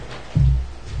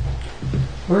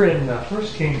We're in 1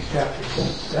 Kings chapter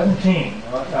 17.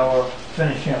 We're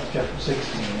finishing up chapter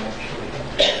 16, actually.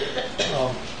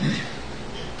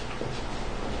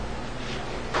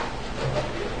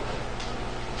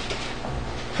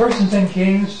 First and 10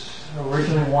 Kings,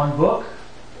 originally one book.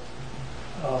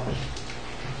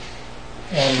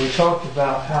 And we talked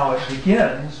about how it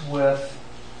begins with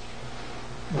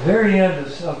the very end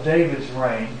of David's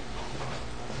reign.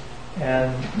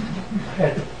 And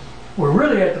we're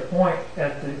really at the point,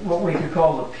 what we could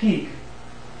call the peak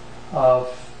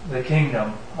of the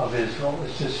kingdom of Israel.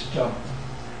 It's just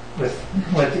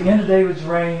with the end of David's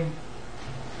reign,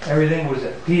 everything was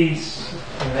at peace,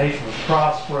 the nation was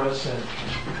prosperous, and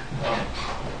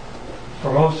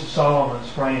for most of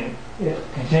Solomon's reign, it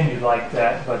continued like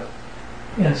that. But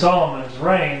in Solomon's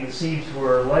reign, the seeds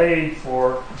were laid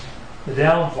for the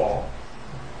downfall.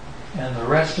 And the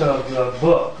rest of the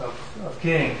book of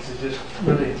Kings is just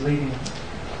really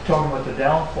talking about the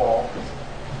downfall.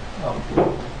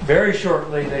 Very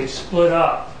shortly, they split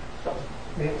up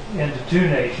into two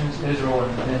nations, Israel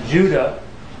and Judah.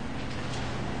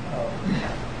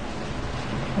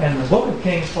 And the book of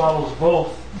Kings follows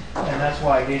both, and that's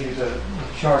why I gave you the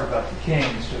chart about the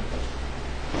kings to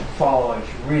follow as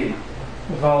you read.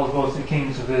 It follows both the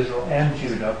kings of Israel and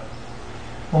Judah.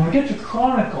 When we get to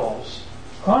Chronicles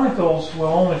will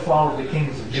only follow the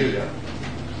kings of Judah,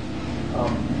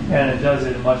 and it does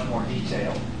it in much more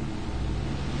detail.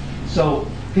 So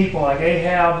people like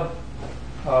Ahab,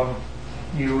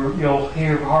 you'll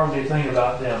hear hardly a thing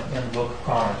about them in the book of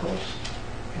Chronicles.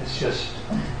 It's just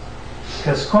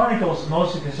because Chronicles is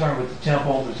mostly concerned with the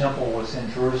temple. The temple was in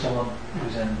Jerusalem. It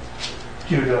was in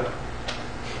Judah.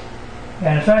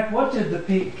 And in fact, what did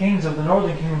the kings of the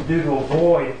northern kingdom do to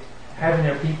avoid having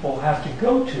their people have to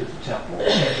go to the temple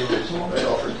in Jerusalem? They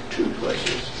offered two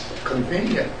places,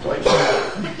 convenient places.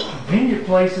 Convenient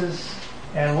places,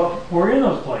 and what were in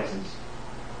those places?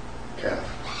 Calf.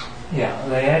 Yeah,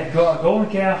 they had golden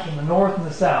calves in the north and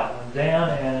the south, in Dan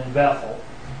and in Bethel.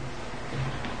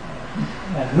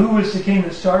 And who was the king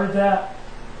that started that?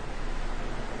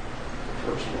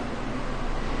 First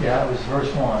one. Yeah, it was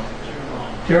verse 1.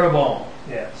 Jeroboam,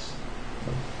 yes.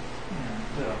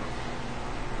 And,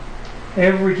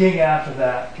 every king after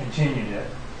that continued it.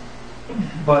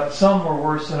 But some were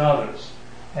worse than others.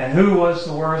 And who was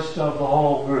the worst of the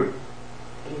whole group?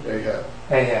 Ahab.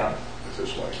 Ahab. With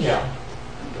his life. Yeah.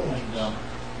 And,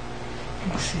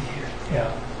 let's see here.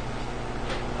 Yeah.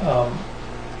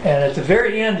 And at the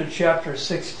very end of chapter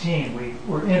 16, we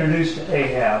were introduced to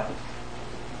Ahab.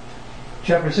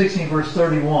 Chapter 16, verse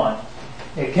 31.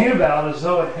 It came about as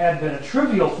though it had been a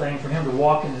trivial thing for him to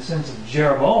walk in the sins of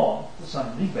Jeroboam, the son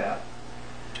of Nebat,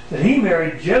 that he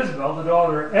married Jezebel, the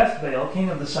daughter of Ethbaal, king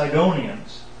of the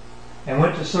Sidonians, and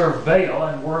went to serve Baal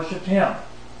and worshipped him.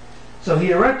 So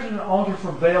he erected an altar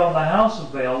for Baal in the house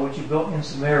of Baal, which he built in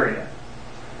Samaria.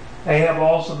 Ahab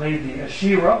also made the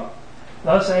Asherah.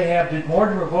 Thus Ahab did more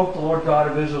to provoke the Lord God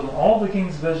of Israel than all the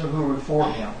kings of Israel who were before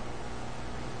him.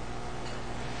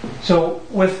 So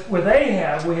with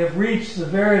Ahab, we have reached the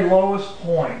very lowest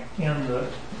point in the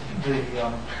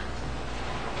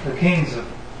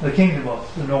kingdom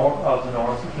of the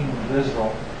north, the kingdom of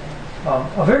Israel.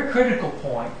 A very critical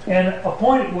point, and a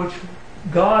point at which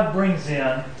God brings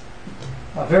in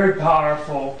a very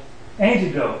powerful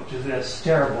antidote to this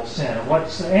terrible sin. And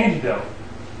what's the antidote?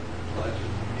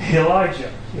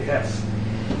 Elijah. Yes.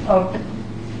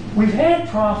 We've had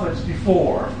prophets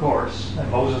before, of course, and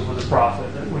Moses was a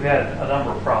prophet. We've had a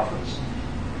number of prophets.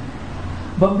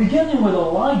 But beginning with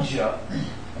Elijah,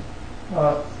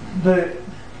 the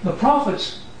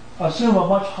prophets assume a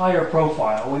much higher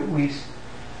profile. We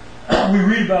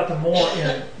read about them more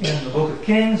in the book of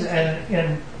Kings, and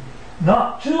in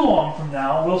not too long from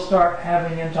now, we'll start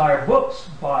having entire books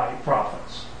by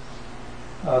prophets.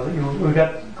 We've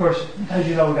got, of course, as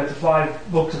you know, we've got the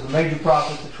 5 books of the major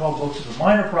prophets, the 12 books of the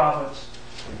minor prophets,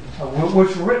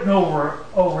 which were written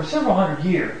over several hundred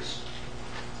years.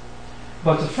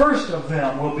 But the first of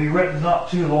them will be written not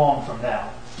too long from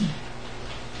now.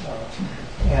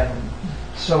 And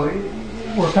so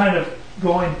we're kind of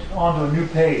going onto a new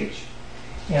page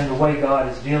in the way God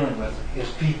is dealing with his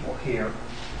people here.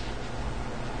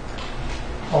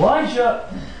 Elijah,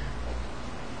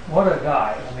 what a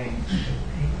guy. I mean,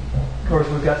 of course,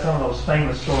 we've got some of those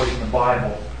famous stories in the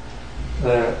Bible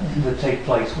that take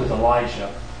place with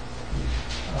Elijah.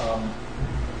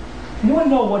 Anyone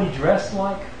know what he dressed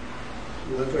like?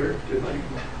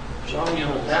 John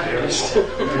the Baptist.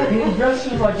 He dressed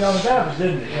just like John the Baptist,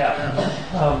 didn't he? Yeah.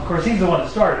 Of course, he's the one that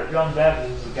started. John the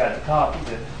Baptist is the guy that copied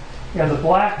it. He had the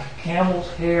black camel's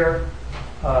hair,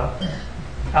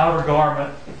 outer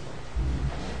garment,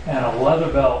 and a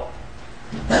leather belt.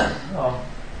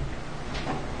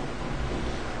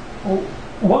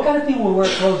 What kind of people would wear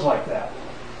clothes like that?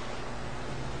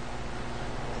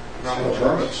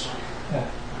 Hermits. Yeah.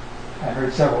 I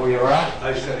heard several. You all right?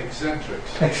 I said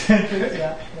eccentrics. Eccentrics,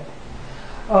 yeah.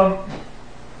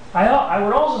 I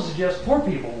would also suggest poor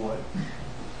people would.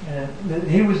 And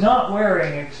he was not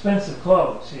wearing expensive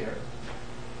clothes here.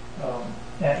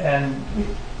 And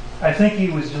I think he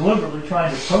was deliberately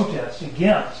trying to protest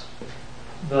against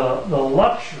the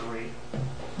luxury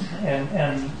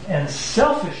and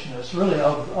selfishness, really,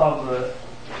 of the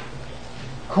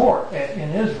court in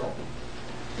Israel.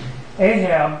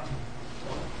 Ahab,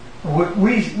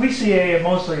 we see Ahab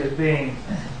mostly as being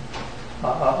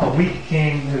a weak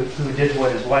king who did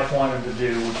what his wife wanted to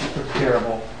do, which was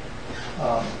terrible,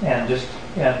 and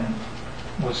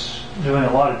was doing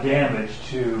a lot of damage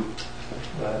to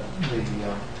the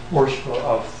worship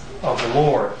of the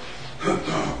Lord.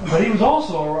 But he was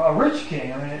also a rich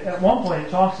king. I mean, at one point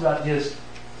it talks about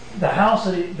the house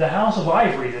of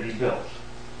ivory that he built.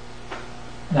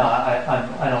 Now,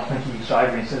 I don't think he used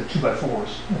ivory instead of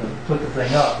 2x4s to put the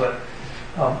thing up. But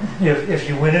if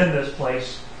you went in this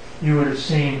place, you would have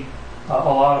seen a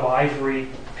lot of ivory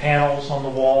panels on the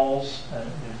walls,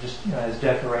 just as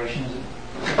decorations,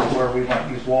 where we might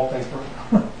use wallpaper.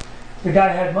 The guy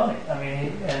had money. I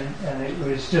mean, and it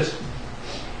was just,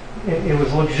 it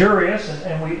was luxurious.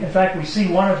 And in fact, we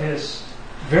see one of his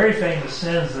very famous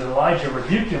sins that Elijah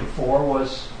rebuked him for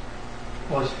was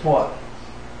what?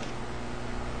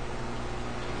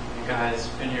 The guy's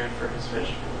vineyard for his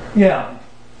vegetable. Yeah,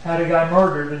 had a guy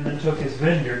murdered and then took his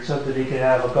vineyard so that he could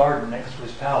have a garden next to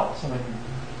his palace. I mean,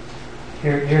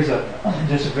 here's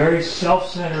just a very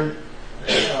self-centered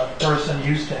person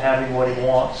used to having what he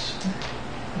wants.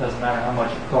 Doesn't matter how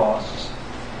much it costs.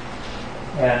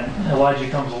 And Elijah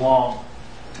comes along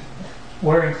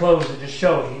wearing clothes that just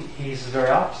show he's the very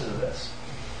opposite of this.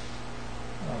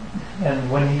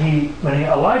 And when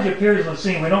Elijah appears on the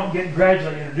scene, we don't get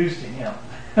gradually introduced to him.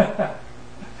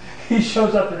 He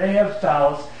shows up at Ahab's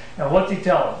palace, and what's he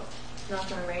tell him? It's not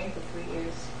going to rain for 3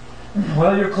 years.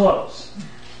 Well, you're close.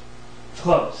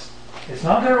 Close. It's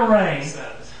not going to rain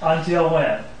until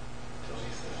when?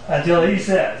 Until he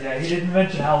says. Yeah, he didn't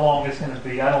mention how long it's going to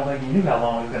be. I don't think he knew how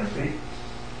long it was going to be.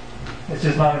 It's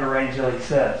just not going to rain until he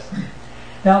says.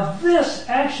 Now, this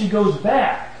actually goes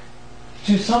back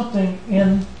to something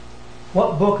in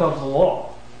what book of the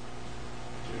law?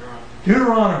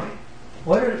 Deuteronomy.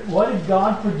 What did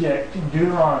God predict in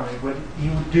Deuteronomy what he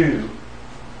would do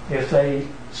if they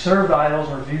served idols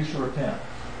and refused to repent?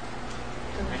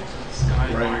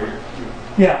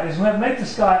 Yeah, he's going to make the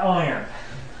sky iron,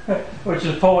 which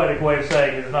is a poetic way of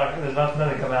saying there's nothing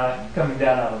coming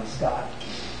down out of the sky.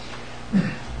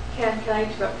 Can I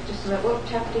interrupt for just a minute? What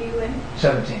chapter are you in?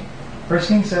 17. 1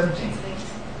 Kings 17. Thanks.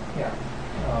 Yeah.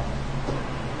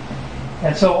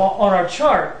 And so on our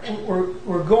chart,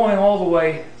 we're going all the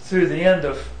way through the end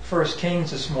of 1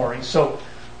 Kings this morning. So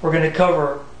we're going to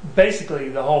cover basically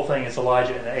the whole thing is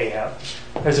Elijah and Ahab.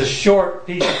 There's a short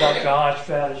piece about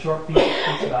Jehoshaphat, a short piece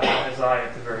about Isaiah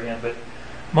at the very end, but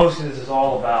most of this is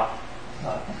all about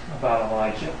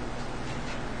Elijah.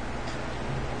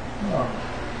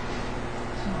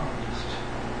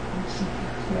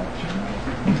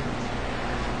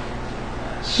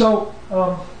 So,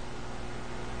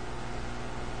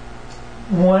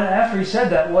 after he said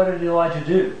that, what did Elijah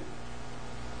do?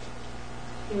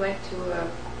 He went to a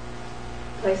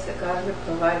place that God would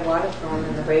provide water for him,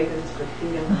 and the ravens could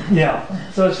feed him. Yeah.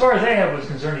 So as far as Ahab was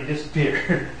concerned, he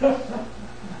disappeared.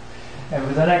 And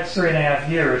for the next 3.5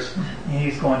 years,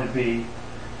 he's going to be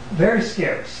very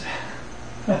scarce.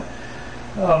 I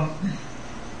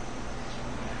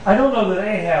don't know that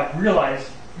Ahab realized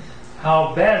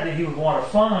how badly he would want to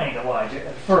find Elijah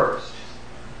at first.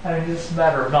 I mean, it's a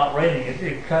matter of not raining.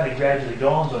 It kind of gradually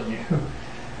dawns on you.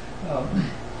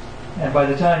 And by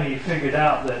the time he figured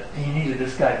out that he needed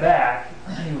this guy back,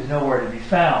 he was nowhere to be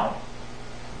found.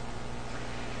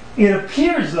 It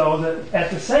appears, though, that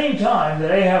at the same time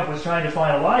that Ahab was trying to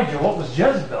find Elijah, what was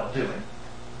Jezebel doing?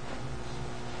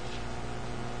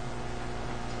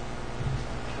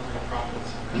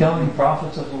 Killing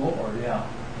prophets of the Lord, yeah.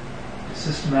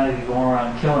 Systematically going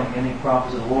around killing any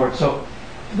prophets of the Lord. So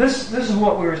this is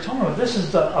what we were talking about. This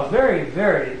is a very,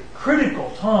 very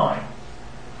critical time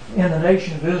in the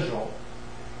nation of Israel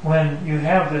when you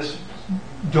have this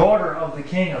daughter of the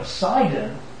king of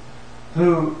Sidon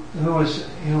who was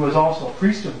also a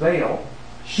priest of Baal.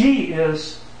 She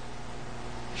wants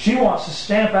to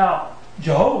stamp out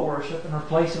Jehovah worship and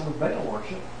replace it with Baal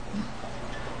worship.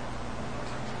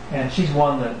 And she's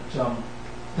one that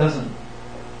doesn't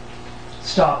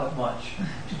stop it much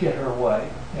to get her away.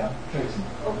 Yeah, Tracy.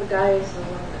 Obadiah is the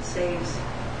one that saves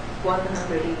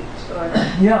 100 each, or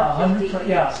Yeah, 50 100. each.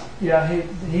 Yeah.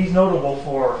 He's notable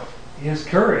for his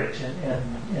courage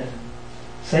in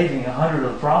saving 100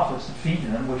 of the prophets and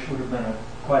feeding them, which would have been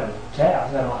quite a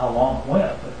task. I don't know how long it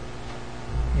went, but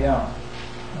yeah.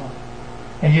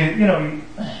 And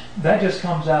that just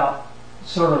comes out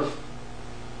sort of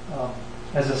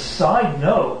as a side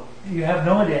note. You have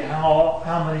no idea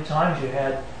how many times you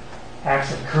had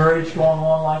acts of courage going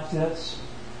on like this.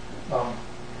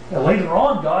 Later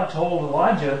on, God told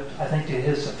Elijah, I think to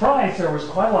his surprise, there was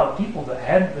quite a lot of people that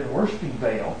hadn't been worshiping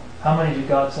Baal. How many did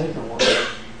God say there were?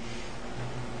 500?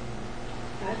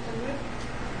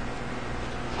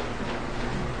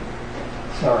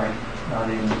 Sorry, not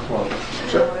even close.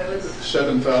 No, it was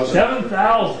 7,000.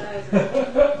 7,000.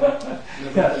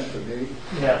 Never been for me.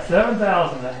 Yeah,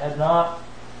 7,000 that had not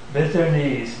bent their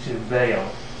knees to Baal.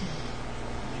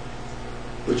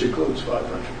 Which includes 500,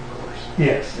 of course.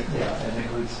 Yes, yeah, it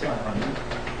includes 500.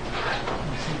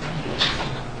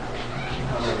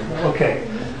 Okay.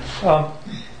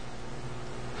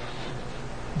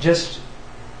 Just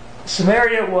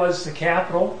Samaria was the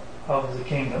capital of the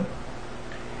kingdom.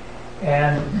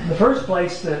 And the first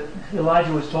place that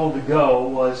Elijah was told to go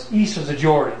was east of the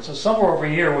Jordan. So somewhere over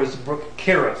here was the brook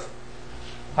Kerith.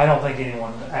 I don't think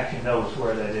anyone actually knows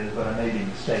where that is, but I may be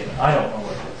mistaken. I don't know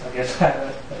where it is. I guess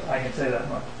I can say that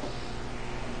much.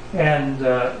 And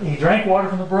he drank water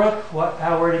from the brook.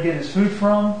 Where did he get his food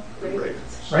from?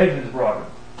 Ravens. Ravens brought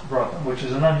them, which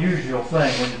is an unusual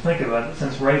thing when you think about it,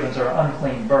 since ravens are an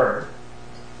unclean bird.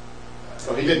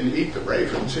 Well, he didn't eat the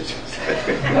ravens.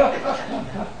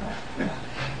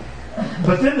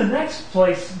 But then the next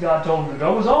place God told him to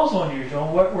go was also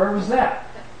unusual. Where was that?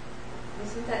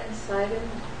 Isn't that in Sidon,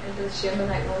 and the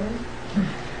Shemanite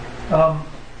woman?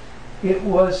 It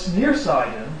was near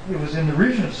Sidon. It was in the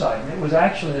region of Sidon. It was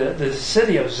actually the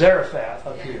city of Zarephath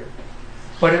up here.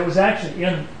 But it was actually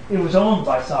it was owned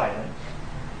by Sidon,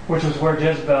 which was where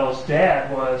Jezebel's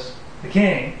dad was the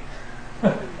king. So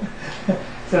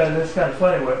that's kind of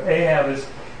funny what Ahab is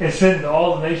sending to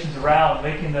all the nations around,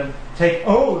 making them take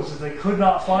oaths that they could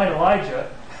not find Elijah.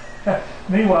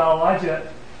 Meanwhile,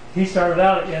 Elijah, he started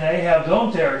out in Ahab's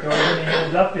own territory, and he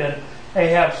ended up in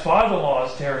Ahab's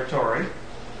father-in-law's territory.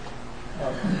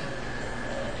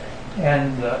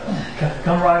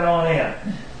 Come right on in.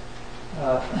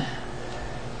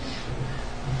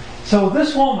 So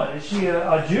this woman, is she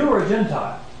a Jew or a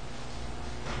Gentile?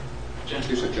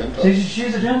 She's a Gentile.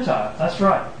 She's a Gentile, that's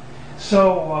right.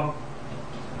 So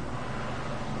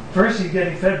first he's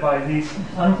getting fed by these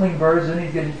unclean birds, then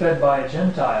he's getting fed by a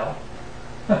Gentile.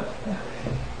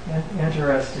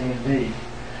 Interesting indeed.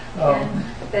 And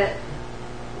that,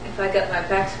 if I got my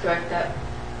facts correct, that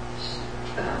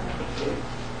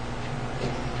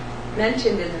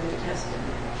mentioned in the New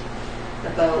Testament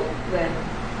about when.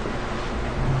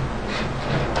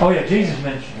 Oh yeah, Jesus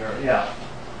mentioned her. Yeah,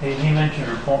 he mentioned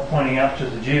her, pointing out to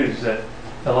the Jews that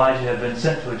Elijah had been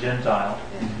sent to a Gentile.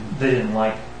 They didn't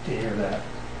like to hear that.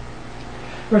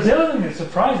 But the other thing that's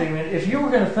surprising, I mean, if you were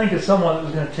going to think of someone that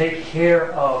was going to take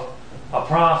care of a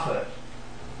prophet,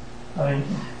 I mean,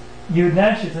 you would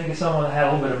naturally think of someone that had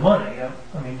a little bit of money. I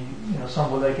mean,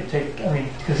 someone they could take. I mean,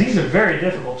 because these are very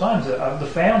difficult times. The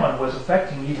famine was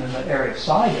affecting even the area of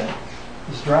Sidon,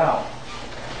 this drought.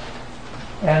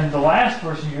 And the last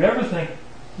person you'd ever think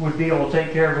would be able to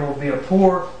take care of her would be a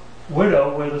poor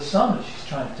widow with a son that she's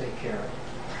trying to take care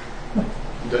of.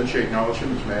 Doesn't she acknowledge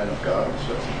him as man of God?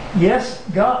 So Yes,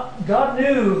 God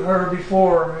knew her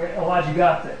before Elijah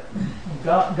got there.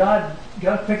 God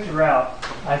picked her out,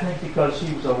 I think, because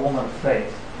she was a woman of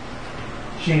faith.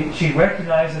 She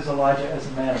recognizes Elijah as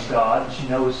a man of God, and she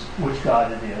knows which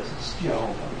God it is. It's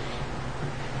Jehovah.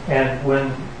 And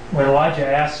when Elijah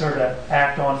asks her to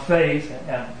act on faith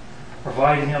and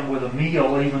provide him with a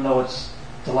meal, even though it's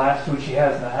the last food she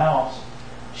has in the house,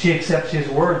 she accepts his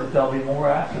word that there'll be more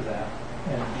after that,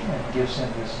 and gives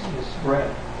him his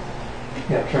bread.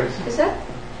 Yeah, Tracy.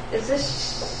 Is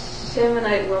this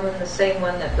Shemanite woman the same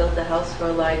one that built the house for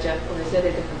Elijah, or is it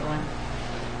a different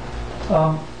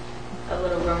one? A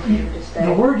little room for him to stay.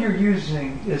 The word you're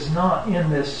using is not in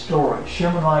this story.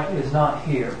 Shemanite is not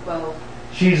here. Well,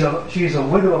 she's a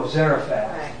widow of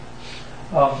Zarephath.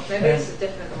 right. Maybe it's a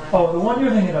different one. Oh, the one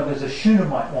you're thinking of is a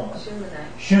Shunammite woman.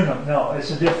 Shemanite. Shunem, no,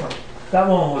 it's a different. That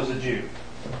woman was a Jew.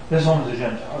 This woman's a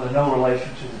Gentile. There's no relation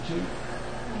to the two.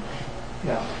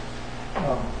 Yeah.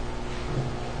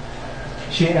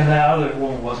 And that other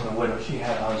woman wasn't a widow. She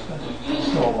had a husband,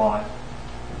 still alive.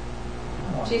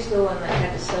 She's the one that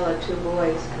had to sell her two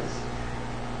boys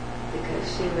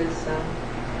because she was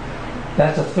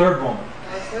That's a third woman.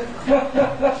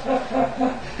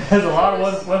 There's a lot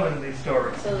of women in these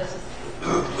stories. So this is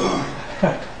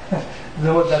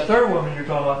That third woman you're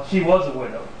talking about, she was a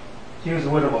widow. She was the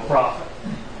widow of a prophet.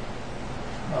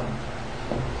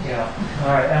 Yeah. All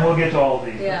right, and we'll get to all of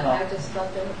these. yeah. I just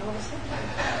thought they were all the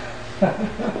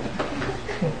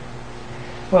same.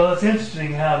 Well, it's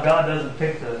interesting how God doesn't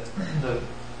pick the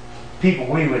people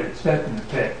we would expect Him to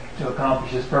pick to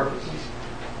accomplish His purposes.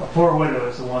 A poor widow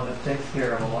is the one that takes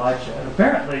care of Elijah. And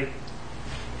apparently,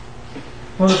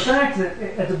 well, the fact that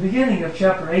at the beginning of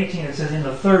chapter 18 it says in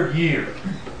the third year,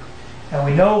 and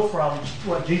we know from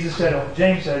what Jesus said, what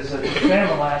James says, that the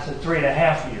famine lasted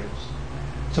 3.5 years.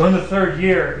 So in the third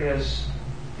year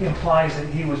implies that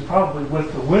he was probably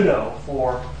with the widow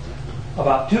for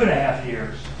about 2.5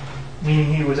 years,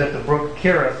 meaning he was at the brook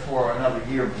Kerith for another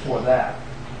year before that.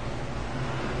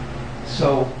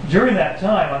 So during that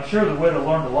time, I'm sure the widow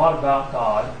learned a lot about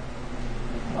God,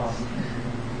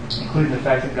 including the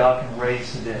fact that God can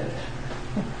raise the dead.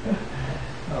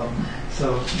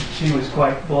 So she was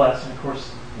quite blessed, and of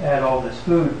course had all this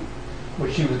food,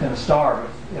 which she was going to starve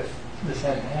if this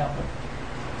hadn't happened.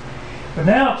 But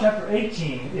now, chapter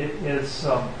 18, it is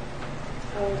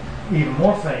even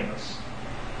more famous.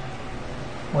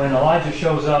 When Elijah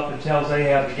shows up and tells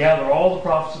Ahab to gather all the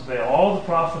prophets of Baal, all the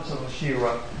prophets of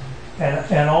Asherah,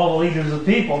 and all the leaders of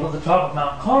the people to the top of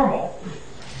Mount Carmel.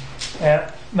 And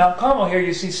Mount Carmel here,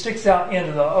 you see, sticks out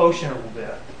into the ocean a little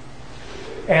bit.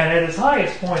 And at its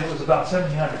highest point, it was about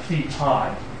 1,700 feet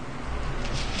high.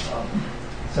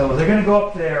 So they're going to go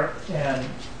up there and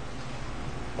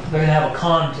they're going to have a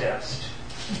contest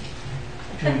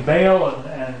between Baal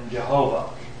and Jehovah.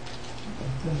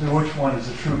 Which one is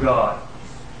the true God?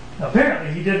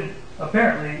 Apparently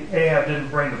Ahab didn't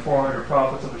bring the 400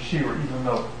 prophets of Asherah, even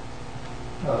though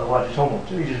Elijah told him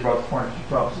to. He just brought the 400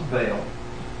 prophets of Baal.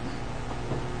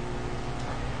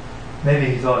 Maybe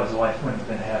he thought his wife wouldn't have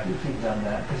been happy if he'd done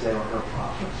that because they were her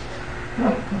prophets.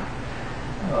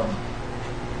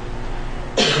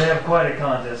 They have quite a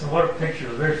contest. And what a picture,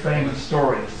 a very famous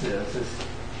story this is.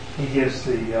 He gives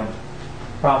the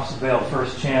prophets of Baal the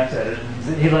first chance at it.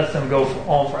 And he lets them go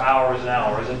on for hours and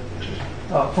hours. And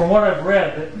from what I've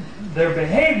read, their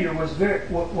behavior was very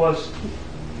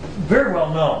well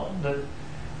known. That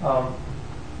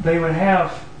they would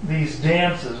have these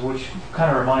dances, which kind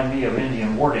of remind me of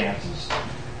Indian war dances,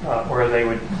 where they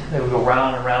would go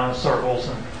round and round in circles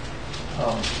and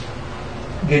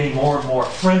getting more and more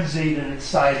frenzied and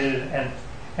excited,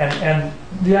 and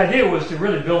the idea was to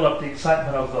really build up the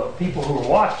excitement of the people who were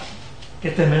watching,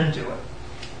 get them into it.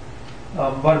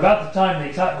 But about the time the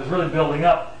excitement was really building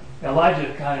up,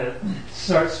 Elijah kind of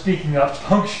starts speaking up,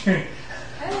 puncturing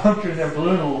their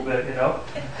balloon a little bit,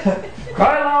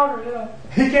 Cry louder,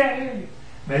 he can't hear you.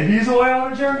 Maybe he's away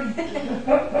on a journey.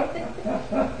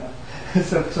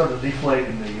 So sort of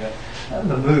deflating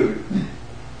the mood.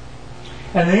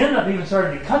 And they ended up even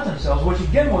starting to cut themselves, which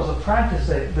again was a practice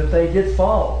that they did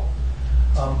follow.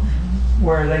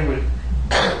 Where they would,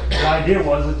 the idea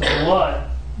was that the blood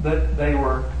that they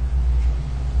were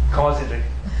causing to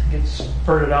get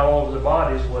spurted out all over their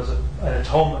bodies was an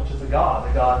atonement to the God.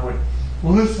 The God would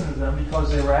listen to them because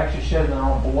they were actually shedding their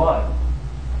own blood.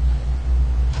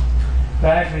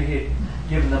 But actually, he had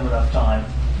given them enough time.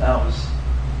 Now it was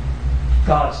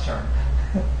God's turn.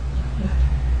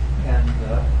 And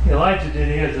Elijah did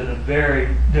his in a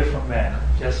very different manner.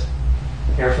 Just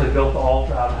carefully built the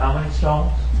altar out of how many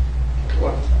stones?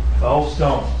 12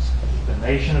 stones. The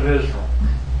nation of Israel.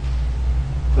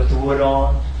 Put the wood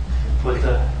on, put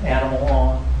the animal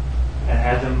on, and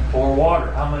had them pour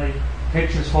water. How many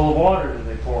pitchers full of water did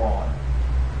they pour on?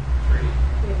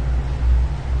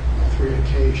 3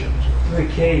 occasions. 3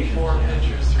 occasions. 4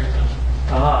 pitchers, 3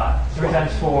 times. 3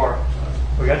 times 4.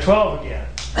 We got 12 again.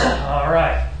 All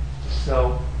right.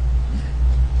 So,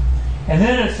 and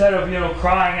then instead of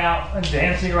crying out and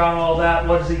dancing around all that,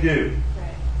 what does he do?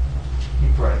 Right. He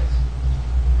prays.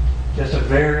 Just a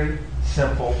very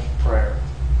simple prayer.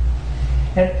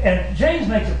 And James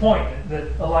makes a point that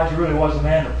Elijah really was a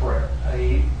man of prayer.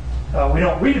 We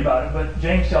don't read about it, but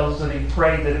James tells us that he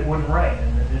prayed that it wouldn't rain,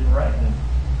 and it didn't rain. And,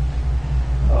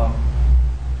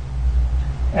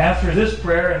 after this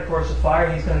prayer, and of course the fire,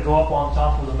 he's going to go up on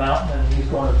top of the mountain and he's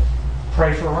going to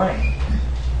pray for rain.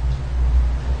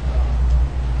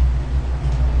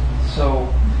 So,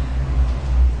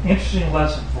 interesting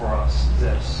lesson for us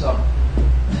this.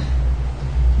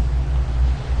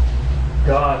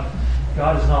 God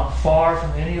is not far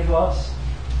from any of us.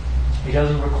 He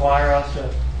doesn't require us to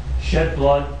shed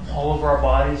blood all over our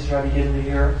bodies to try to get him to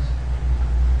hear us.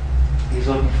 He's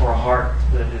looking for a heart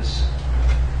that is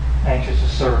anxious to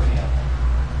serve him.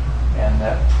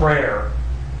 prayer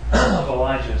of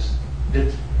Elijah's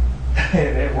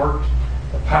it worked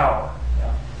the power.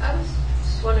 Yeah. I was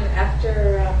just wondering,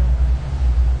 after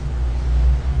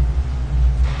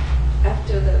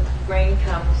the rain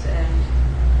comes and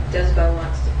Jezebel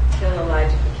wants to kill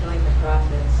Elijah for killing the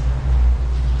prophets,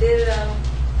 did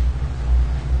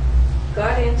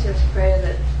God answer his prayer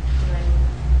that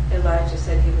when Elijah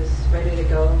said he was ready to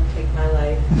go and take my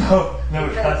life? No,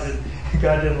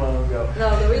 God didn't let him go.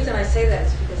 No, the reason I say that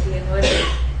is because he anointed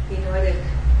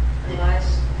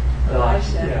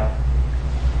Elisha. Yeah.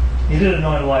 He did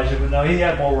anoint Elijah, but no, he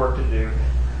had more work to do.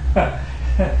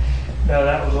 No,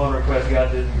 that was one request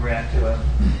God didn't grant to him.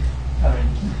 I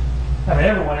mean,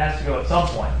 everyone has to go at some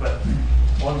point, but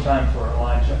one time for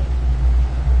Elijah.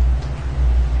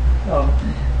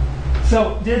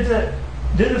 So, did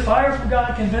the fire from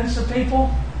God convince the people?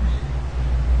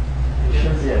 It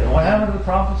sure did. And what happened to the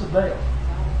prophets of Baal?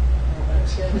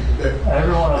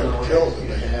 Every one of them was killed in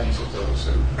the hands of those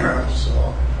who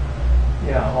saw.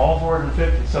 Yeah, all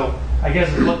 450. So I guess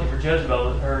it's looking for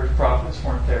Jezebel that her prophets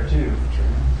weren't there too.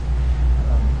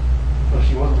 Well,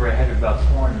 she wasn't very happy about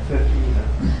 450 either.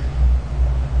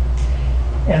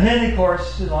 And then, of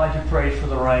course, Elijah prays for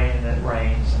the rain, and it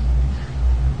rains.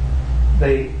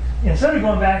 They, instead of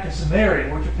going back to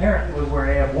Samaria, which apparently was where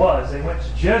Ahab was, they went to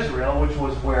Jezreel, which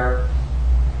was where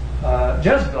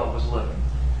Jezebel was living.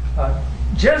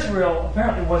 Jezreel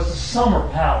apparently was the summer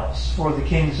palace for the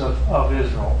kings of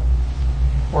Israel,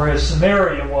 whereas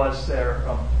Samaria was their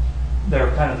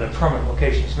kind of their permanent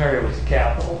location. Samaria was the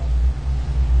capital.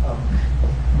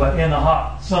 But in the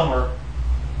hot summer,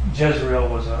 Jezreel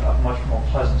was a much more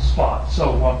pleasant spot.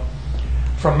 So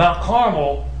from Mount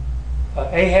Carmel,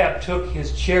 Ahab took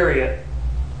his chariot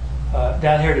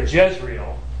down here to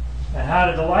Jezreel. And how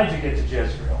did Elijah get to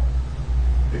Jezreel?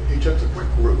 He took the quick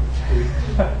route.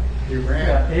 He ran.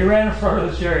 Yeah, he ran in front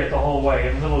of the chariot the whole way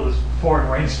in the middle of this pouring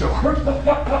rainstorm.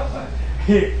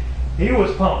 he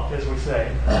was pumped, as we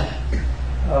say.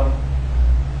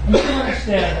 You can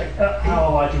understand how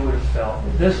Elijah would have felt.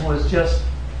 This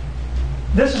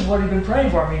is what he'd been praying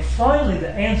for. I mean, finally the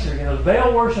answer. The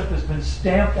Baal worship has been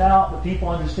stamped out. The people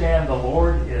understand the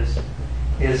Lord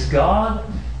is God.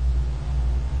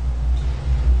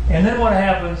 And then what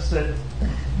happens that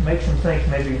makes them think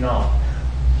maybe not?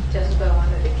 Jezebel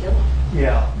wanted to kill him.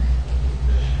 Yeah.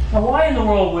 Now, why in the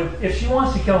world would, if she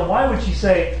wants to kill him, why would she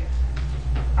say,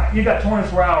 you got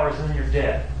 24 hours and then you're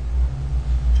dead?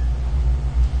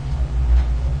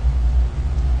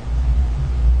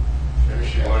 Maybe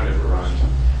she wanted to run.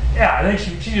 Yeah, I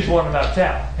think she just wanted him out of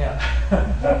town. Yeah.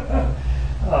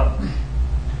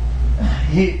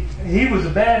 He was a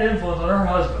bad influence on her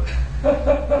husband.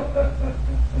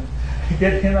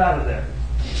 Get him out of there.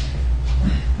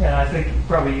 And I think it's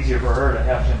probably easier for her to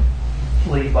have him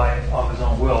flee of his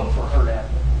own will for her to have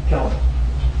to kill him.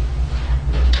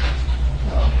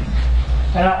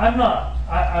 And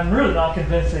I'm really not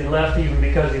convinced that he left even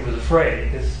because he was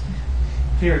afraid, because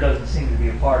fear doesn't seem to be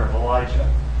a part of Elijah.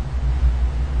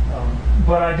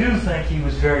 But I do think he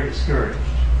was very discouraged.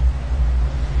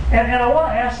 And I want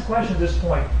to ask the question at this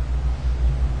point,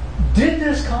 did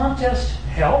this contest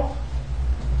help?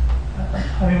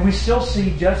 I mean, we still see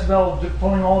Jezebel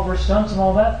pulling all of her stunts and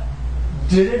all that.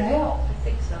 Did it help? I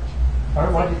think so. All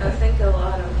right, what do you think? I think a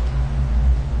lot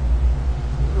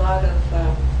of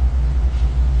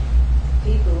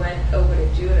people went over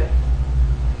to Judah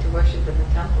to worship in the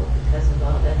temple because of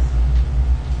all this.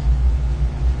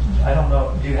 I don't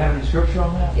know. Do you have any scripture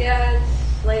on that? Yeah,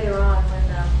 it's later on when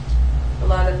a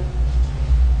lot of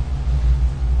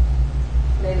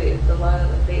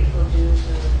the faithful Jews.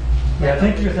 Yeah, I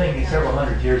think you're thinking several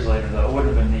hundred years later, though. It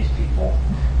wouldn't have been these people.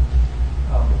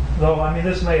 Though, I mean,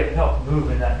 this may have helped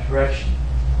move in that direction.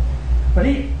 But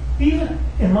even,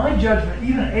 in my judgment,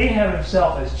 even Ahab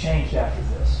himself has changed after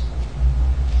this.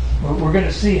 We're going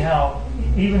to see how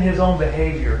even his own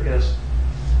behavior is,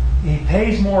 he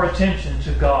pays more attention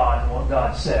to God and what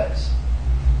God says.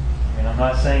 I mean, I'm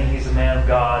not saying he's a man of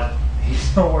God.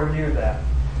 He's nowhere near that.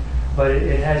 But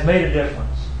it has made a difference.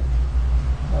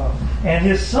 And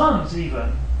his sons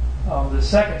even, the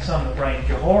second son that reigned,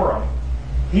 Jehoram,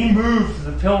 he moved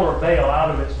the pillar of Baal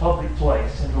out of its public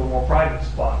place into a more private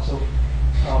spot. So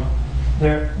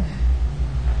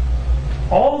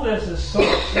all this is sort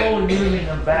of slowly moving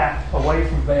them back away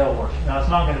from Baal worship. Now, it's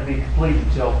not going to be complete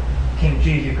until King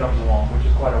Jesus comes along, which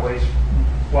is quite a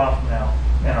while from now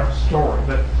in our story.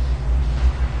 But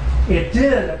it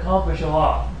did accomplish a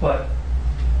lot, but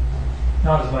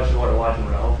not as much as what Elijah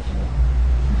would have hoped for.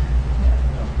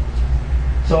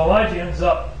 So Elijah ends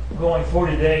up going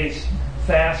 40 days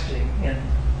fasting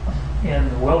in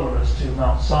the wilderness to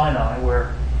Mount Sinai,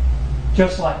 where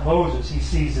just like Moses, he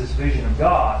sees this vision of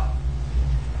God.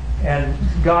 And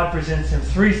God presents him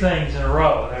three things in a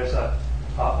row. There's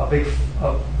maybe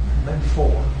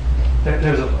four.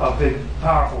 There's a big,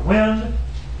 powerful wind.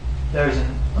 There's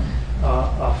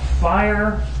a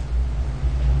fire.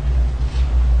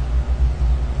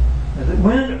 The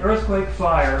wind, earthquake,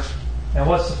 fire, and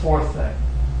what's the fourth thing?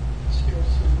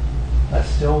 A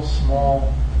still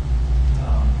small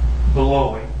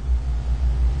blowing.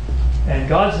 And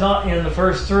God's not in the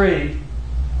first three.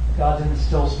 God's in the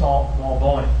still small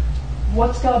blowing.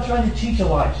 What's God trying to teach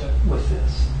Elijah with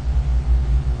this?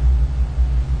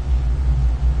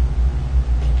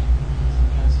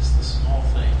 Sometimes it's the small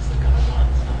things that God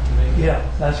wants, not the big. Yeah,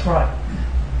 that's right.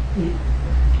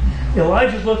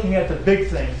 Elijah's looking at the big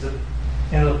things, the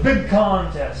big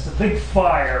contest, the big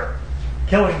fire,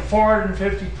 killing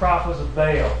 450 prophets of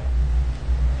Baal.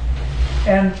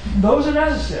 And those are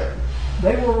necessary.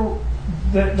 They were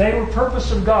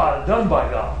purpose of God, done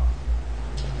by God.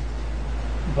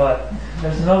 But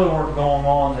there's another work going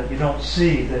on that you don't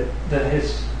see that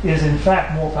is in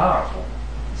fact more powerful.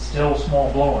 Still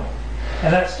small blowing.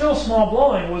 And that still small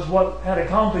blowing was what had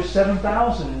accomplished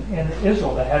 7,000 in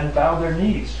Israel that hadn't bowed their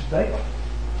knees to Baal.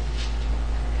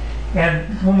 And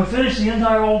when we finish the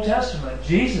entire Old Testament,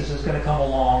 Jesus is going to come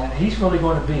along and he's really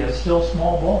going to be a still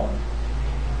small blowing.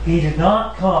 He did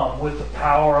not come with the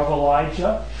power of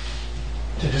Elijah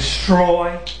to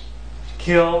destroy, to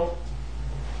kill.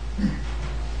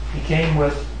 He came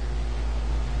with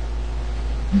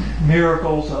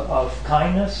miracles of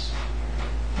kindness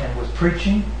and with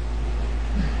preaching.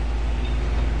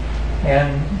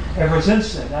 And ever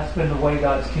since then, that's been the way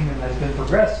God's kingdom has been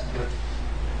progressing, with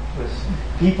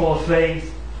people of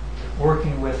faith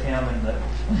working with Him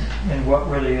in what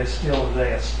really is still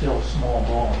today a still small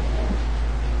blowing.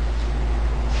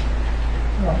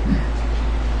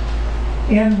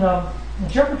 In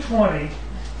chapter 20,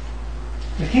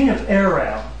 the king of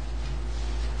Aram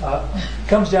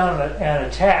comes down and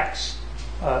attacks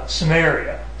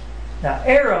Samaria. Now,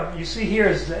 Aram, you see here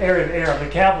is the area of Aram.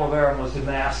 The capital of Aram was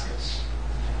Damascus.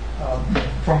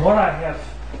 From what I have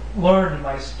learned in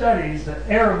my studies, the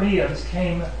Arameans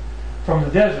came from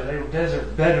the desert. They were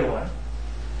desert Bedouin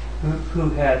who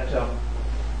had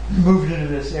moved into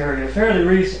this area fairly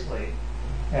recently,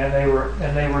 and they were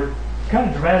kind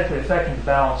of dramatically affecting the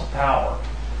balance of power.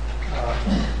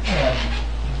 And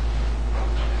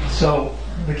so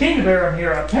the king of Aram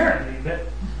here apparently,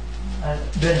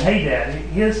 Ben-Hadad,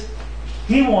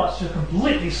 he wants to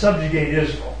completely subjugate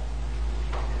Israel.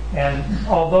 And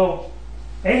although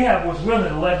Ahab was willing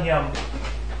to let him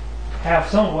have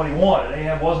some of what he wanted,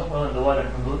 Ahab wasn't willing to let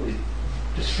him completely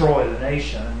destroy the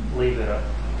nation and leave it a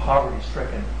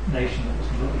poverty-stricken nation that was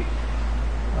completely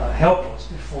helpless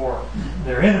before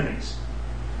their enemies.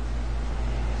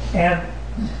 And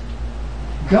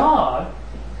God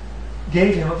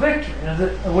gave him a victory,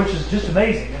 which is just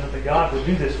amazing, that God would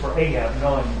do this for Ahab,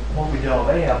 knowing what we know of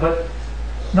Ahab. But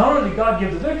not only did God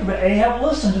give the victory, but Ahab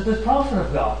listened to this prophet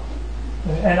of God.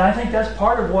 And I think that's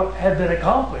part of what had been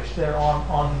accomplished there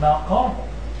on Mount Carmel.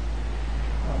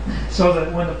 So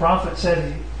that when the prophet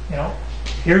said,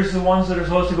 here's the ones that are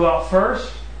supposed to go out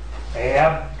first,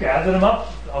 Ahab gathered them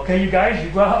up. Okay, you guys,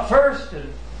 you go out first,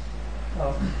 and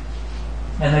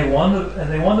they won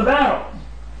the battle.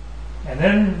 And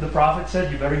then the prophet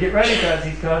said, you better get ready because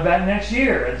he's coming back next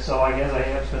year. And so I guess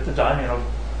Ahab spent the time,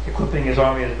 equipping his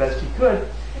army as best he could.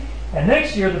 And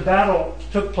next year the battle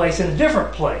took place in a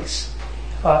different place.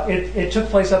 It took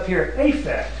place up here at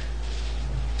Aphek.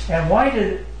 And why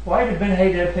did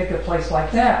Ben-Hadad pick a place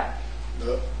like that?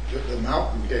 The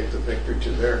mountain gave the victory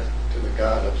to the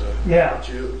God of the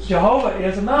Jews. Jehovah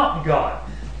is a mountain god.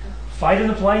 Fight in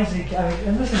the plains,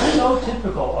 and this is so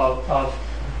typical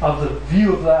of the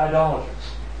view of the idolaters.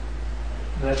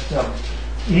 That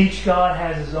each god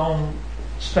has his own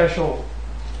specialty.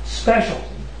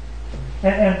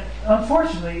 And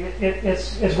unfortunately,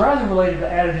 it's rather related to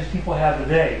adages people have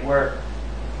today, where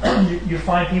you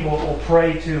find people will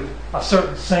pray to a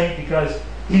certain saint because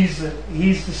he's the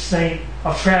saint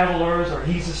of travelers, or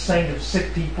he's the saint of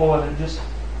sick people, and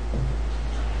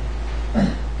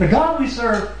the God we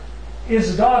serve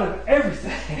is the God of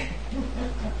everything.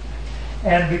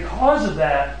 And because of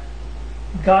that,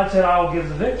 God said, I will give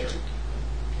the victory.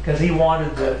 Because he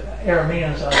wanted the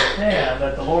Arameans to understand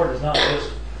that the Lord is not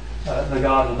just the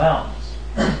God of the mountains.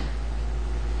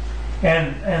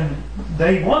 And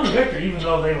they won the victory even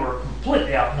though they were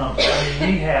completely outnumbered.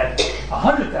 He had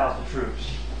 100,000 troops.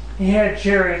 He had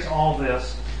chariots, all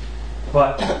this.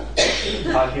 But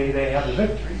God gave Ahab the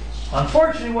victory.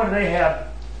 Unfortunately, what did Ahab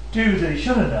do that he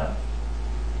shouldn't have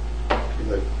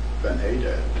done?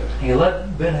 Ben-Hadad He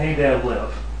let Ben-Hadad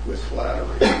live. with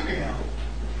flattery. Yeah.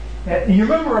 And you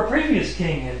remember a previous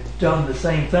king had done the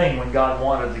same thing when God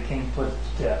wanted the king put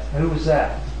to death. Who was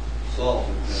that? Saul.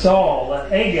 Saul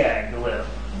let Agag live.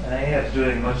 And Ahab's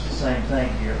doing much the same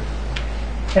thing here.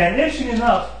 And interesting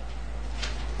enough,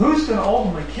 who's going to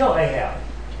ultimately kill Ahab?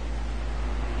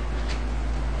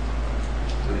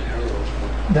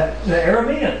 The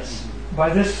Arameans, by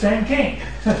this same king.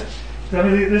 I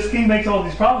mean, this king makes all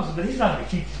these promises, but he's not going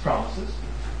to keep these promises.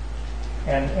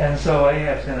 And so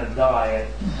Ahab's going to die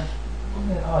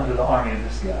under the army of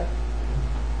this guy.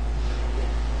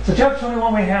 So chapter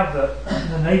 21, we have the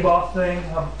Naboth thing.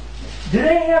 Did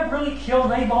Ahab really kill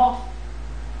Naboth?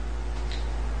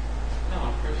 No,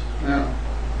 of course not.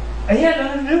 No. He had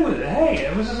nothing to do with it. Hey,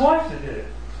 it was his wife that did it.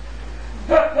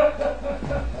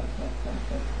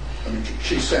 I mean,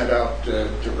 she sent out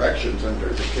directions under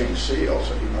the king's seal,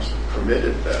 so he must have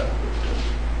permitted that.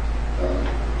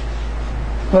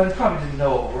 But he probably didn't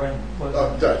know what we're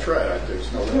in. That's right.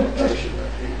 There's no limitation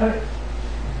that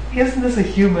he... Isn't this a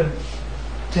human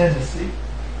tendency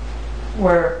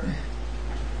where,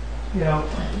 you know,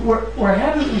 we're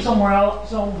happy for someone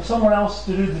else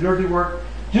to do the dirty work?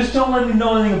 Just don't let me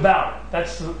know anything about it.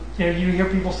 That's the, you know, you hear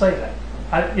people say that.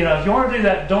 If you want to do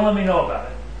that, don't let me know about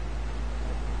it.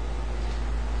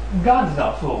 God's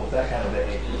not fooled with that kind of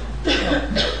behavior.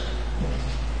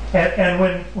 And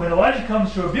when Elijah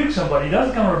comes to rebuke somebody, he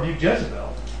doesn't come to rebuke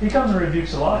Jezebel. He comes and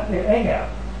rebukes Ahab.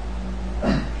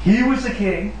 He was the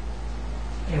king.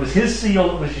 It was his seal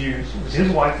that was used. It was his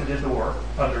wife that did the work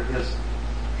under his,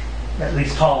 at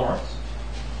least, tolerance.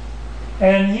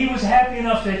 And he was happy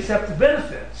enough to accept the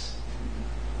benefits.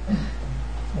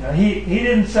 You know, he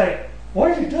didn't say, "What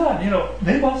have you done?" You know,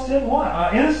 Naboth's dead.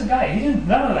 What? Innocent guy. He didn't.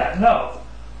 None of that. No.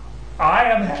 I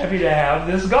am happy to have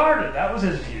this garden. That was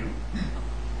his view.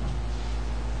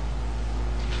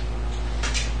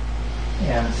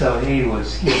 And so he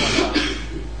was given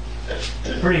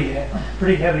a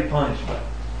pretty heavy punishment.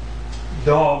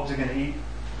 Dogs are going to eat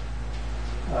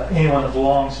anyone that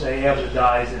belongs to Ahab that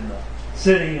dies in the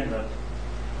city, and the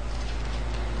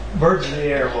birds of the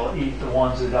air will eat the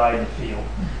ones that die in the field.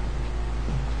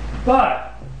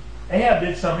 But Ahab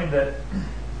did something that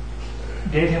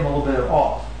gave him a little bit of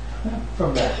off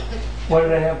from that. What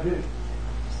did Ahab do?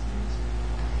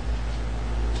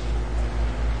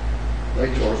 They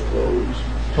tore his clothes.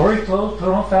 Tore his clothes, put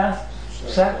on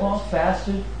sackcloth,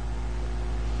 fasted.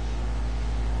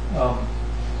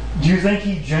 Do you think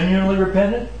he genuinely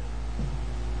repented?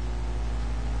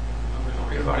 We don't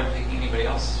read about him taking anybody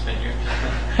else's vineyard.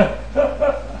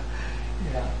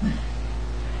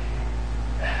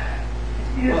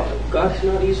 Yeah. Well, God's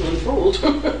not easily fooled.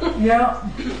 Yeah.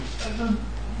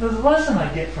 The lesson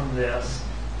I get from this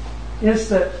is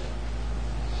that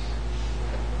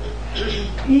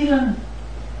even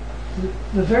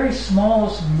the very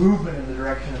smallest movement in the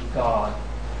direction of God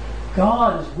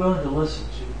is willing to listen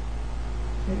to.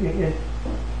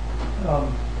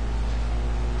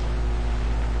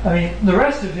 I mean, the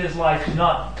rest of his life is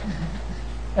not...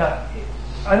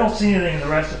 I don't see anything in the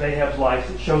rest of Ahab's life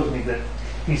that shows me that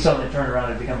he suddenly turned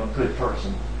around and become a good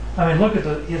person. I mean, look at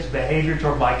his behavior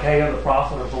toward Micaiah, the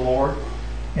prophet of the Lord.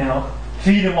 You know,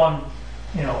 feed him on,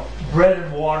 bread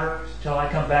and water till I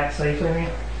come back safely. I mean,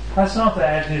 that's not the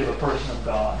attitude of a person of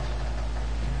God.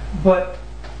 But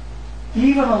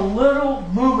even a little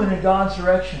movement in God's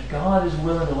direction, God is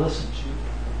willing to listen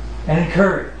to and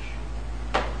encourage.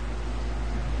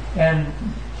 And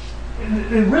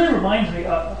it really reminds me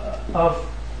of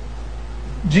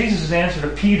Jesus' answer to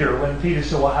Peter when Peter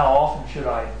said, "Well, how often should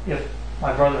I, if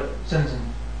my brother sins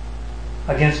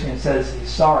against me and says he's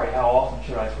sorry, how often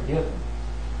should I forgive him?"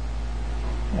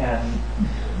 And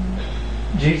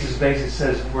Jesus basically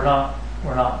says we're not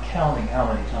counting how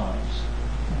many times.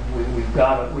 We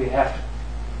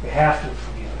have to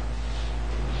forgive.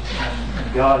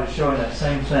 And God is showing that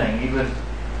same thing.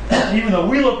 Even though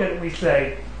we look at it and we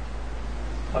say,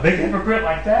 a big hypocrite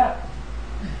like that,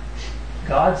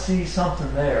 God sees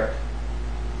something there.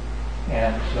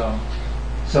 And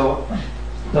so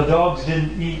the dogs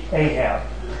didn't eat Ahab.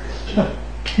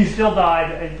 He still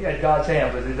died at God's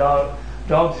hand, but the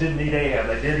dogs didn't eat Ahab.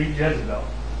 They did eat Jezebel.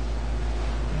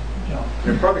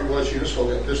 It probably was useful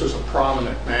that this was a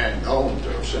prominent man known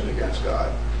to have sinned against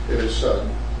God. His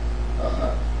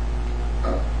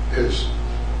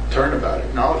turnabout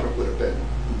acknowledgement would have been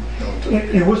known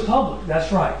to It was public,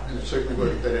 that's right. and it certainly would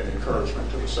have been an encouragement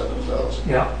to the 7,000.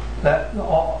 Yeah,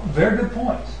 very good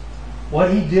points. What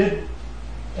he did,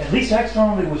 at least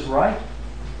externally, was right.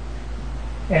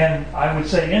 And I would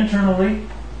say internally,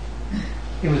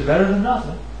 it was better than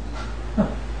nothing.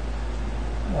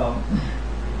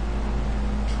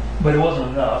 But it wasn't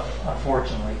enough,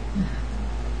 unfortunately.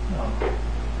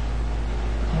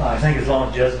 I think as long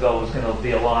as Jezebel was going to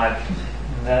be alive,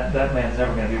 that man's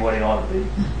never going to be what he ought to be.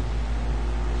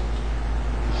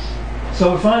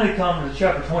 So we finally come to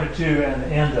chapter 22 and the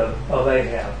end of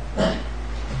Ahab.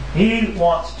 He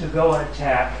wants to go and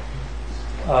attack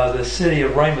the city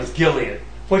of Ramoth Gilead,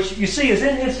 which you see is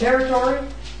in his territory,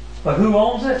 but who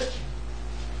owns it?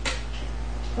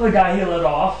 Well, the guy he let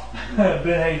off,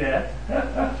 Ben-Hadad.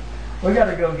 We got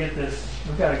to go get this.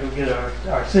 We got to go get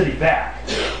our city back.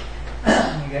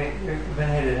 Okay,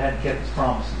 Ben-Hadad hadn't kept his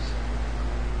promises.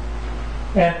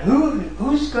 And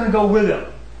who's going to go with him?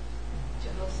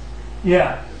 Jehoshaphat.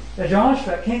 Yeah,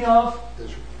 Jehoshaphat, king of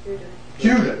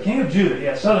Judah. King of Judah.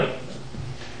 Yeah, southern.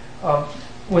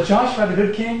 Was Jehoshaphat a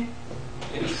good king?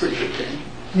 He was a pretty good king.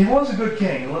 He was a good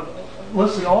king.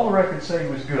 Listen, all the records say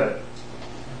he was good.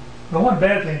 The one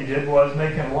bad thing he did was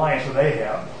make an alliance with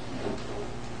Ahab.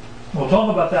 We'll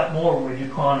talk about that more when we do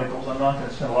Chronicles. I'm not going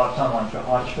to spend a lot of time on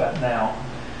Jehoshaphat now.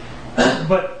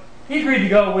 But he agreed to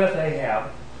go with Ahab.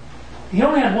 He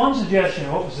only had one suggestion.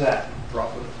 What was that?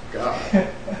 Prophet of God.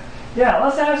 Yeah,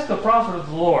 let's ask the prophet of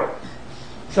the Lord.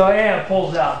 So Ahab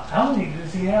pulls out. How many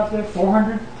does he have there?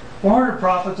 400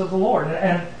 prophets of the Lord.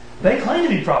 And they claim to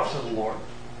be prophets of the Lord.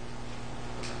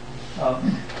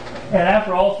 And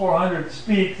after all 400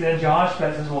 speak, then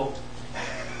Jehoshaphat says, well...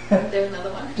 There's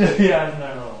another one? Yeah, there's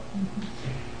another one.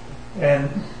 And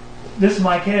this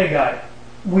Micaiah guy,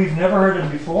 we've never heard of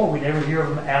him before. We never hear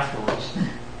of him afterwards.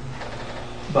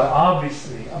 But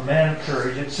obviously, a man of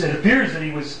courage. It appears that he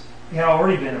had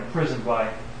already been imprisoned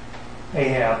by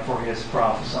Ahab for his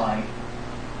prophesying.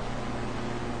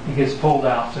 He gets pulled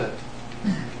out to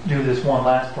do this one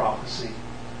last prophecy.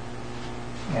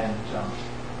 And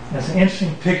it's an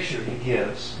interesting picture he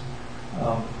gives.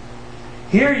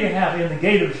 Here you have in the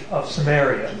gate of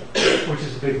Samaria, which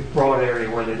is a big broad area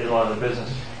where they did a lot of the business,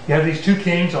 you have these two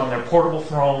kings on their portable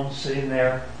thrones sitting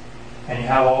there, and you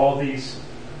have all these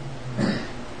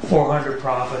 400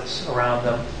 prophets around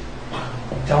them,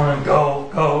 telling them,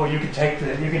 go, you can take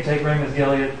Ramoth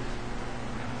Gilead.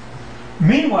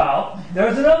 Meanwhile,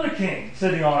 there's another king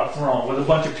sitting on a throne with a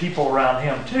bunch of people around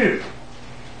him too.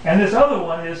 And this other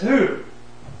one is who?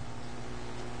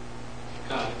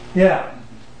 God. Yeah.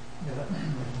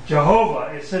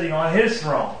 Jehovah is sitting on his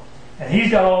throne. And he's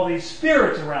got all these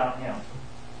spirits around him.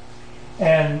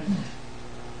 And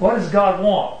what does God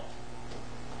want?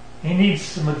 He needs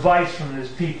some advice from his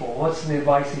people. What's the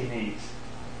advice he needs?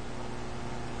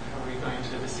 How are we going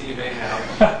to deceive Ahab?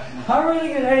 How are we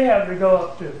going to get Ahab to go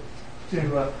up to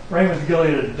Ramoth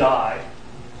Gilead and die?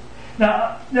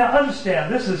 Now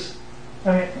understand, this is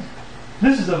a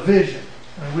vision.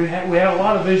 I mean, we have a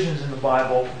lot of visions in the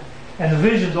Bible, and the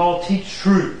visions all teach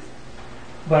truth.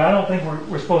 But I don't think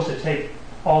we're supposed to take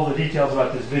all the details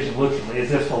about this vision literally,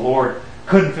 as if the Lord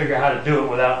couldn't figure out how to do it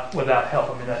without help.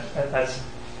 I mean,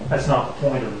 that's not the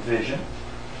point of the vision.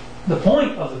 The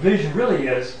point of the vision really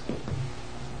is,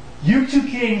 you two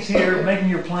kings here making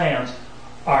your plans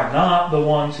are not the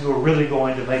ones who are really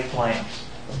going to make plans.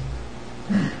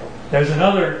 There's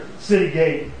another city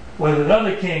gate with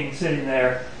another king sitting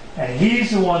there, and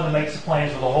he's the one that makes the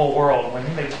plans for the whole world. And when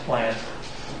he makes the plans,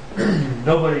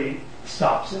 nobody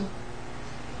stops him.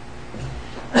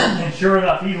 And sure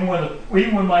enough, even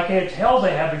when Micaiah tells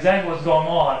Ahab exactly what's going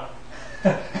on,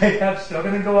 Ahab's still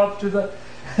going to go up to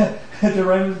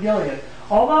Ramoth Gilead.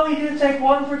 Although he did take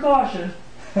one precaution.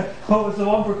 What was the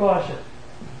one precaution?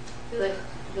 Did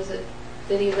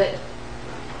he let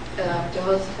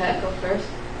Jehoshaphat go first?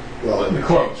 Well, in the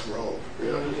Close. king's robe,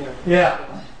 really. Yeah.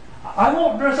 I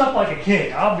won't dress up like a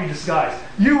king. I'll be disguised.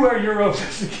 You wear your robes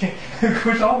as a king,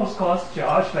 which almost cost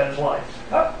Jehoshaphat his life.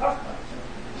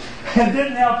 And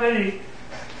didn't help any,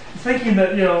 thinking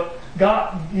that,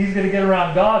 God, he's going to get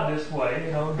around God this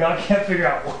way. God can't figure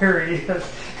out where he is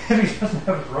if he doesn't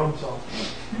have his robes on.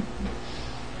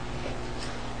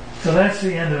 So that's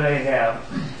the end of Ahab.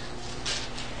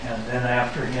 And then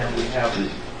after him we have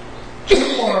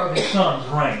 2 more of his sons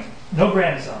reign. No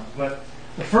grandsons, but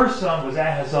the first son was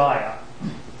Ahaziah.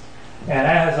 And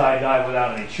Ahaziah died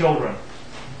without any children.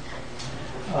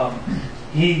 I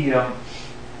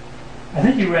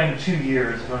think he reigned 2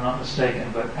 years, if I'm not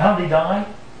mistaken. But how did he die?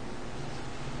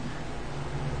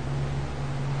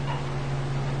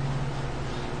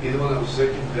 He's the one that was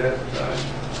sick and dead at the time.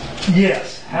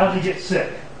 Yes. How did he get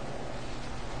sick?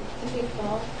 Did he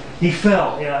fall? He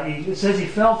fell. Yeah, it says he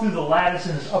fell through the lattice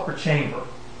in his upper chamber.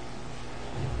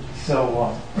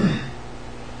 So,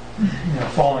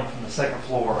 falling from the second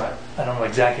floor. I don't know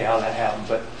exactly how that happened,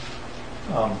 but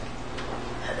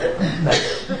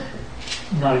that's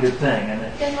not a good thing. And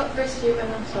Then what verse are you in?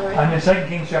 I'm sorry. I'm in 2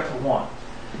 Kings chapter 1.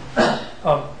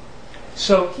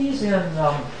 So he's in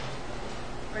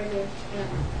Right here. Yeah.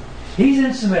 he's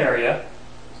in Samaria,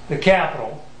 the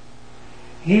capital.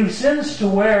 He sends to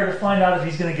where to find out if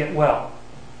he's going to get well.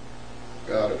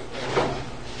 God of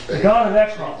The God of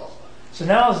Ekron. So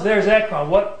now there's Ekron.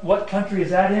 What country is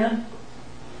that in?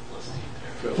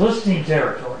 Philistine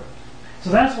territory. So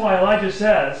that's why Elijah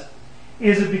says,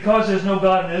 is it because there's no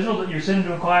God in Israel that you're sending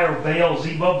to inquire of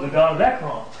Baal-zebub, the God of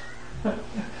Ekron?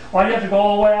 Why do you have to go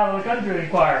all the way out of the country to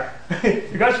inquire?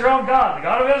 You got your own God, the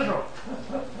God of Israel.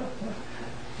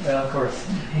 Well, of course,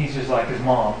 he's just like his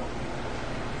mom.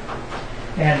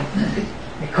 And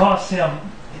it costs him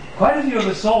quite a few of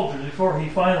his soldiers before he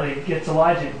finally gets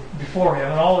Elijah before him.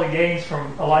 And all he gains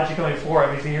from Elijah coming before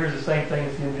him is he hears the same thing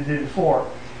as he did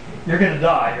before. You're going to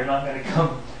die. You're not going to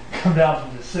come down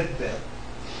from the sick bed.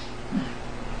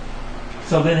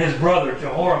 So then his brother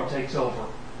Jehoram takes over.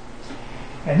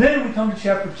 And then we come to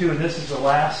chapter 2, and this is the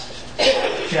last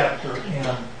chapter in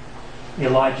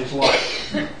Elijah's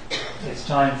life. It's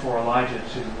time for Elijah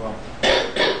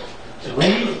to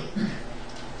leave.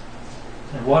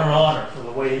 And what an honor for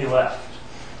the way he left.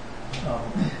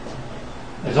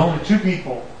 There's only 2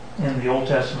 people in the Old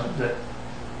Testament that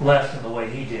left in the way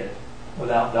he did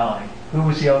without dying. Who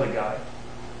was the other guy?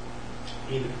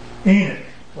 Enoch.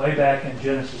 Way back in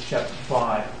Genesis chapter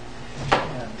 5.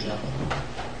 And,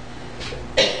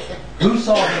 who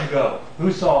saw him go?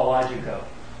 Who saw Elijah go?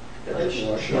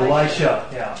 Elisha.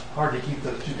 Yeah, hard to keep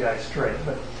those 2 guys straight,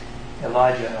 but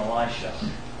Elijah and Elisha.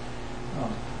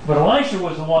 But Elisha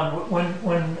was the one,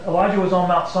 when Elijah was on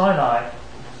Mount Sinai,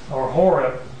 or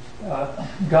Horeb,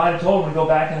 God had told him to go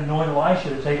back and anoint Elisha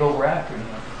to take over after him.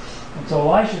 And so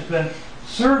Elisha's been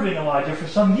serving Elijah for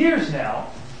some years now,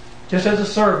 just as a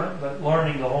servant, but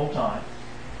learning the whole time.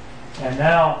 And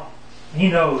now he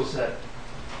knows that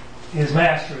his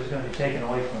master is going to be taken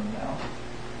away from him now.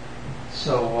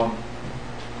 So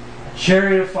a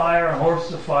chariot of fire and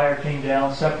horses of fire came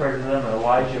down, separated them, and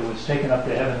Elijah was taken up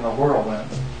to heaven in a whirlwind.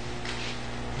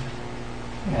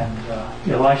 And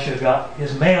Elisha got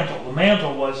his mantle. The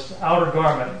mantle was the outer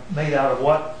garment made out of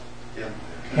what?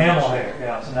 Camel hair.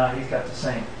 Yeah, so now he's got the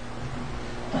same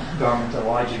garment that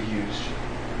Elijah used.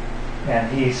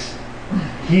 And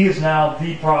he is now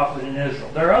the prophet in Israel.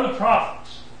 There are other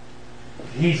prophets.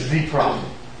 He's the prophet.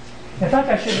 In fact,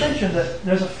 I should mention that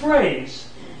there's a phrase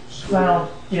found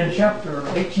in chapter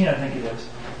 18, I think it is,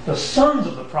 the sons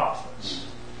of the prophets.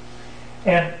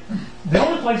 And the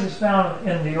only place it's found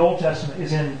in the Old Testament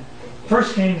is in 1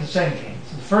 Kings and 2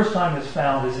 Kings. The first time it's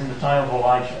found is in the time of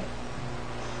Elijah.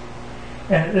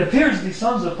 And it appears that these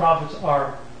sons of the prophets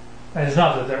are, and it's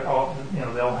not that they're all,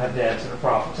 they all have dads that are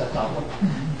prophets. That's not what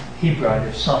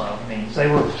Hebrew, son of, means.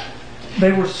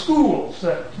 They were schools,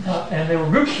 and they were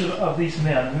groups of these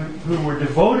men who were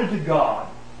devoted to God.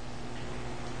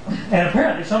 And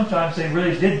apparently sometimes they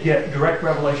really did get direct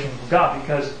revelation from God,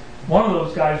 because one of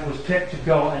those guys was picked to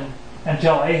go and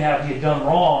tell Ahab he had done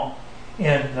wrong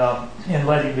in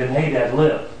letting Ben-Hadad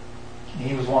live. And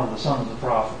he was one of the sons of the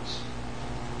prophets.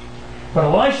 But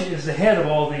Elisha is the head of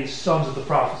all these sons of the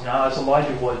prophets now, as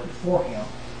Elijah was before him.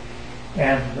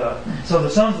 And so the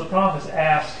sons of the prophets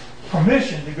asked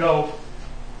permission to go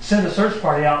send a search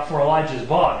party out for Elijah's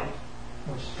body,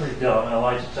 which is pretty dumb. And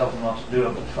Elijah tells them not to do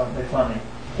it, but they finally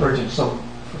urge him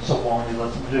for so long he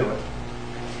let them do it.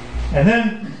 And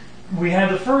then we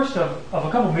have the first of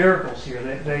a couple miracles here.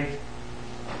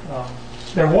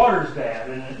 Their water is bad,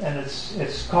 and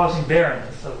it's causing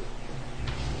barrenness. So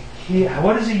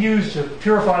what does he use to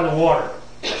purify the water?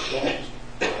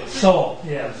 Salt,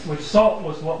 yes. Which salt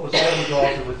was what was always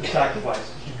offered with the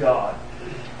sacrifices to God.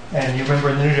 And you remember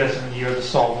in the New Testament, you're the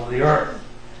salt of the earth.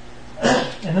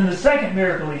 And then the second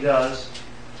miracle he does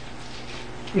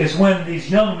is when these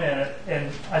young men, and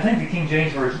I think the King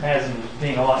James Version has them as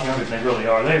being a lot younger than they really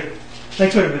are. They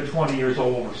could have been 20 years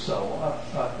old or so,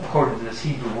 according to this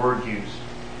Hebrew word used.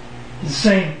 It's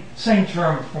the same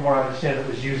term, from what I understand, that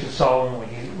was used of Solomon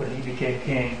when he became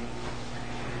king.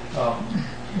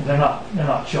 They're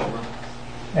not children,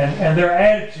 and their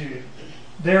attitude.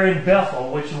 They're in Bethel,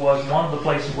 which was one of the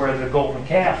places where the golden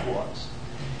calf was,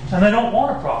 and they don't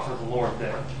want a prophet of the Lord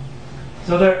there.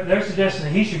 So they're suggesting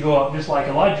that he should go up just like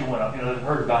Elijah went up. They've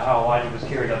heard about how Elijah was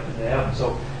carried up into heaven.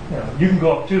 So you can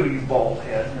go up too, you bald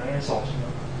head, insulting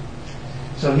them.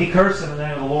 So he cursed them in the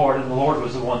name of the Lord, and the Lord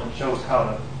was the one that chose how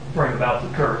to bring about the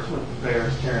curse with the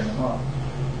bears tearing them up.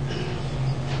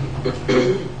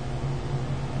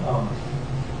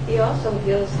 He also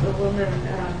heals the woman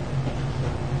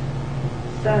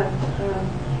son.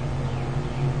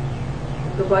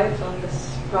 the wife of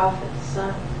this prophet's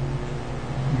son.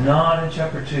 Not in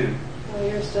chapter 2. Oh,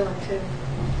 you're still in 2.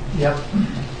 Yep.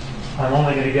 I'm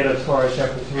only going to get as far as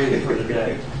chapter 3 for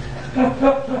today.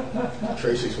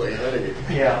 Tracy's way ahead of you.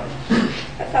 Yeah.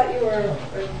 I thought you were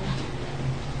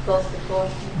close to 4.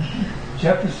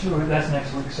 Chapter 3, that's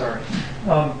next week, sorry.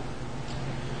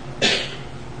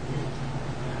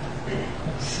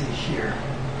 Let's see here.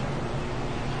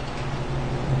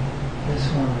 This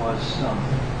one was,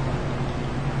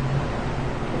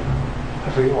 I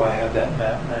forget why I have that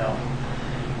map now.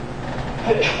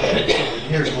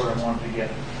 Here's where I wanted to get.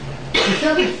 In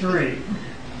chapter 3,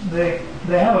 they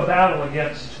have a battle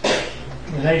against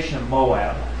the nation of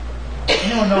Moab.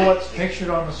 Anyone know what's pictured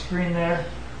on the screen there?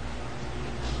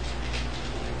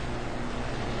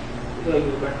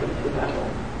 Going back into the battle.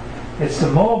 It's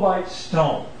the Moabite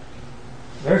stone.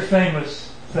 Very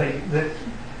famous thing.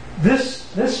 This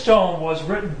stone was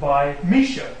written by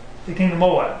Mesha, the king of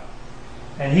Moab.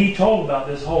 And he told about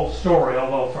this whole story,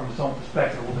 although from his own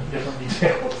perspective, a little bit different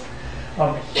details.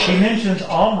 He mentions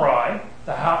Omri,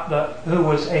 who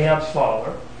was Ahab's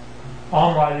father.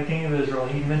 Omri, the king of Israel.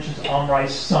 He mentions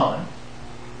Omri's son.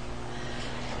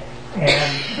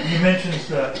 And he mentions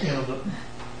the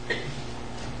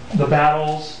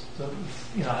battles,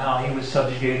 how he was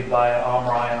subjugated by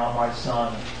Omri and Omri's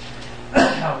son,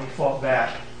 how he fought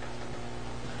back.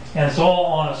 And it's all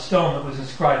on a stone that was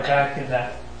inscribed back in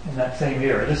that same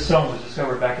era. This stone was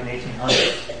discovered back in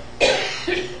 1800.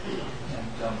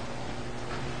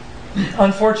 And,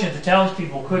 unfortunately, the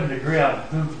townspeople couldn't agree on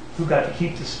who got to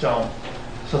keep the stone,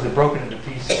 so they broke it into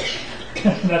pieces.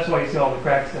 That's why you see all the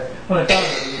cracks there. When they found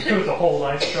it was a whole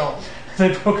nice stone.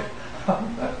 They broke it.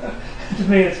 To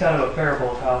me, it's kind of a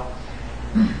parable of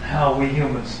how we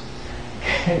humans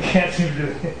can't seem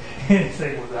to do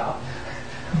anything without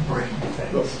breaking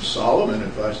things. Well, Solomon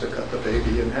advised to cut the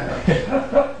baby in half.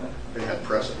 They had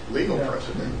legal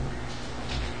precedent.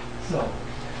 So,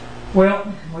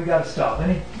 well, we got to stop.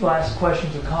 Any last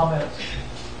questions or comments?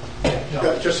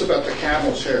 Yeah, just about the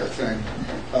camel's hair thing.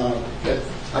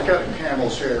 I got a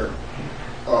camel's hair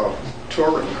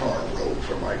touring car robe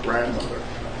for my grandmother,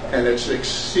 and it's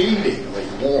exceedingly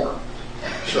warm.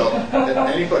 So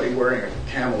anybody wearing a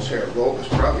camel's hair robe is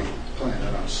probably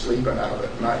planning on sleeping out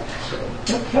at night. So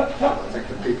I think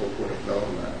the people would have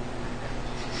known that.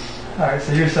 All right,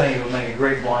 so you're saying it would make a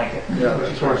great blanket. Yeah,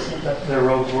 Of course, their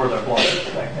robes were their blankets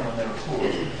back then when they were poor.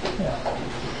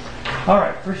 Yeah. All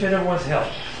right, appreciate everyone's help.